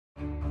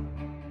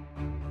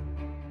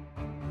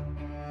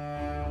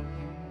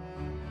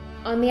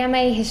On the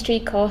MA History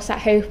course at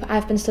Hope,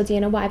 I've been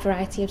studying a wide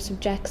variety of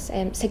subjects,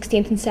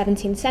 16th and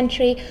 17th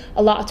century,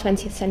 a lot of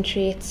 20th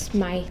century, it's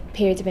my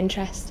period of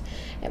interest.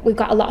 We've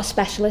got a lot of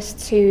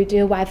specialists who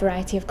do a wide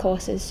variety of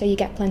courses, so you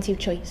get plenty of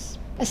choice.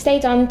 I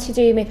stayed on to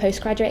do my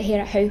postgraduate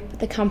here at Hope.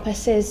 The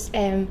campus is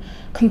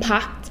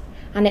compact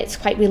and it's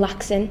quite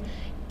relaxing.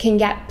 You can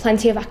get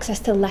plenty of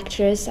access to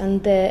lecturers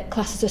and the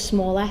classes are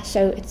smaller,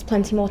 so it's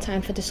plenty more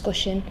time for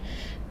discussion.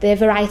 The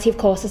variety of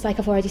courses, like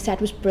I've already said,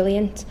 was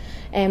brilliant,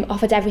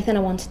 offered everything I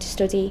wanted to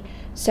study,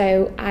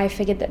 so I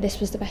figured that this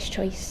was the best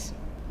choice.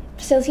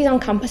 Facilities on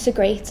campus are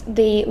great.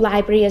 The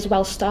library is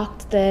well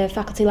stocked. The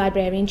faculty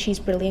librarian, she's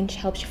brilliant. She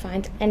helps you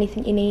find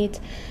anything you need.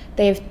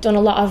 They've done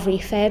a lot of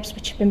refurbs,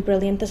 which have been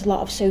brilliant. There's a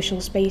lot of social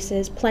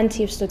spaces,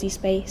 plenty of study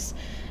space.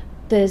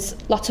 There's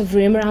lots of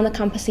room around the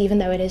campus, even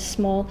though it is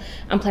small,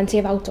 and plenty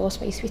of outdoor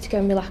space for you to go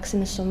and relax in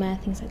the summer,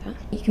 things like that.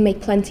 You can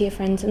make plenty of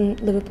friends in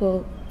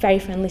Liverpool, very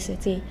friendly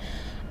city.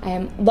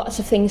 Lots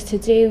of things to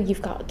do.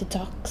 You've got the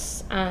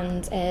docks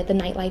and the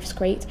nightlife's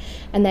great.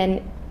 And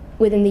then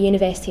within the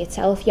university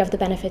itself, you have the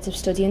benefit of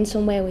studying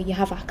somewhere where you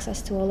have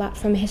access to all that.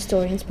 From a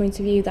historian's point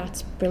of view,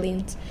 that's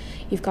brilliant.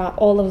 You've got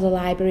all of the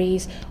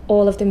libraries,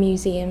 all of the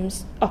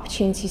museums,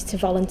 opportunities to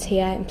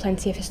volunteer in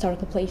plenty of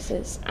historical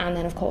places, and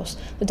then of course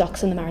the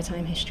docks and the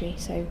maritime history.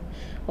 So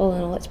all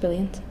in all, it's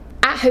brilliant.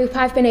 At Hope,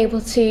 I've been able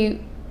to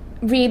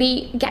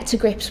really get to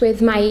grips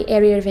with my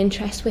area of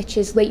interest, which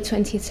is late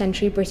 20th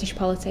century British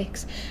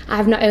politics.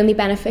 I've not only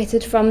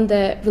benefited from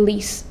the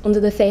release under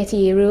the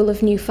 30-year rule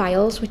of new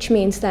files, which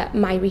means that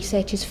my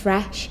research is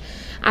fresh.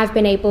 I've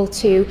been able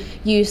to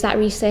use that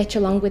research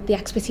along with the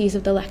expertise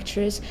of the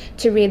lecturers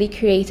to really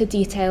create a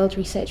detailed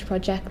research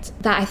project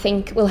that I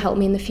think will help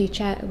me in the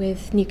future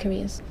with new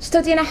careers.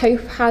 Studying at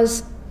Hope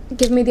has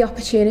given me the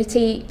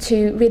opportunity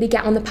to really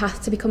get on the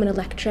path to becoming a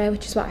lecturer,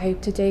 which is what I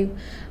hope to do.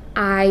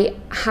 I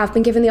have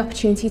been given the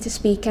opportunity to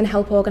speak and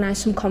help organise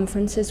some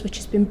conferences, which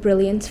has been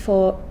brilliant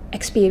for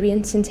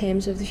experience in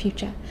terms of the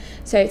future.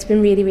 So it's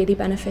been really, really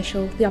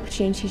beneficial. The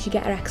opportunities you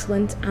get are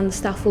excellent and the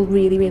staff will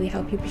really, really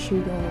help you pursue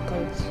your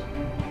goals.